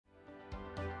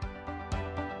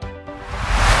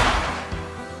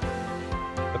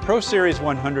ProSeries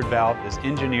 100 valve is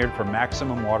engineered for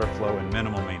maximum water flow and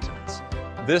minimal maintenance.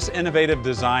 This innovative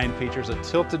design features a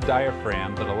tilted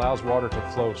diaphragm that allows water to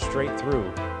flow straight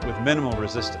through with minimal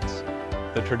resistance.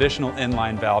 The traditional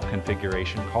inline valve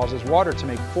configuration causes water to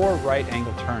make 4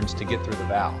 right-angle turns to get through the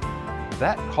valve.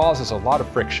 That causes a lot of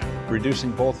friction,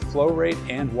 reducing both flow rate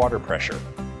and water pressure.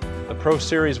 The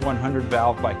ProSeries 100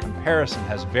 valve, by comparison,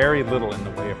 has very little in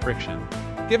the way of friction,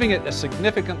 giving it a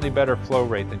significantly better flow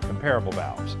rate than comparable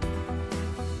valves.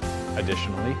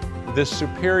 Additionally, this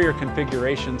superior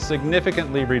configuration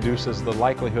significantly reduces the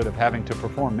likelihood of having to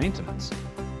perform maintenance.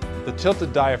 The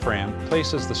tilted diaphragm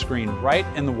places the screen right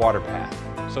in the water path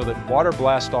so that water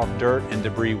blasts off dirt and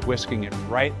debris, whisking it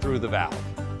right through the valve.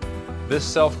 This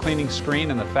self-cleaning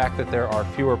screen and the fact that there are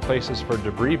fewer places for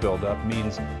debris buildup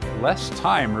means less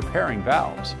time repairing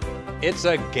valves. It's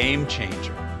a game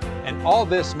changer, and all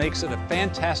this makes it a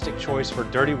fantastic choice for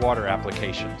dirty water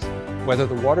applications. Whether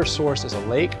the water source is a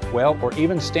lake, well, or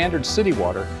even standard city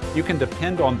water, you can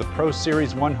depend on the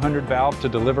ProSeries 100 valve to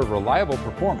deliver reliable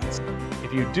performance.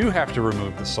 If you do have to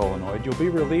remove the solenoid, you'll be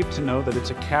relieved to know that it's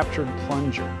a captured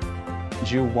plunger.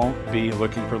 You won't be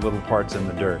looking for little parts in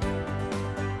the dirt.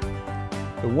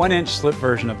 The 1-inch slip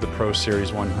version of the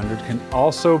ProSeries 100 can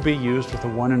also be used with a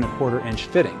 1 1/4 inch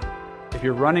fitting. If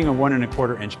you're running a 1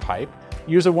 1/4 inch pipe,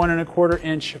 use a 1 1/4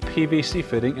 inch PVC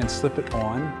fitting and slip it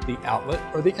on the outlet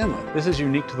or the inlet. This is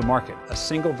unique to the market, a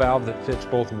single valve that fits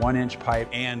both 1-inch pipe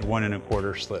and 1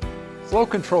 1/4 slip. Flow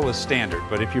control is standard,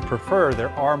 but if you prefer,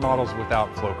 there are models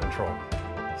without flow control.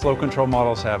 Flow control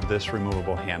models have this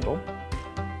removable handle.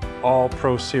 All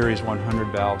ProSeries 100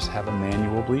 valves have a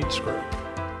manual bleed screw.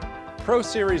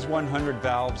 ProSeries 100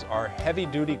 valves are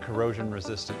heavy-duty corrosion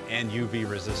resistant and UV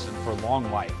resistant for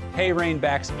long life. K-Rain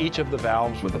backs each of the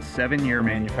valves with a 7-year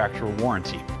manufacturer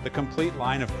warranty. The complete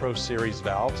line of ProSeries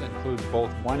valves includes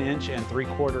both 1-inch and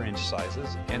 3/4 inch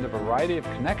sizes and a variety of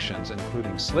connections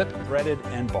including slip, threaded,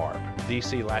 and barb.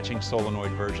 DC latching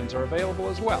solenoid versions are available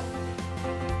as well.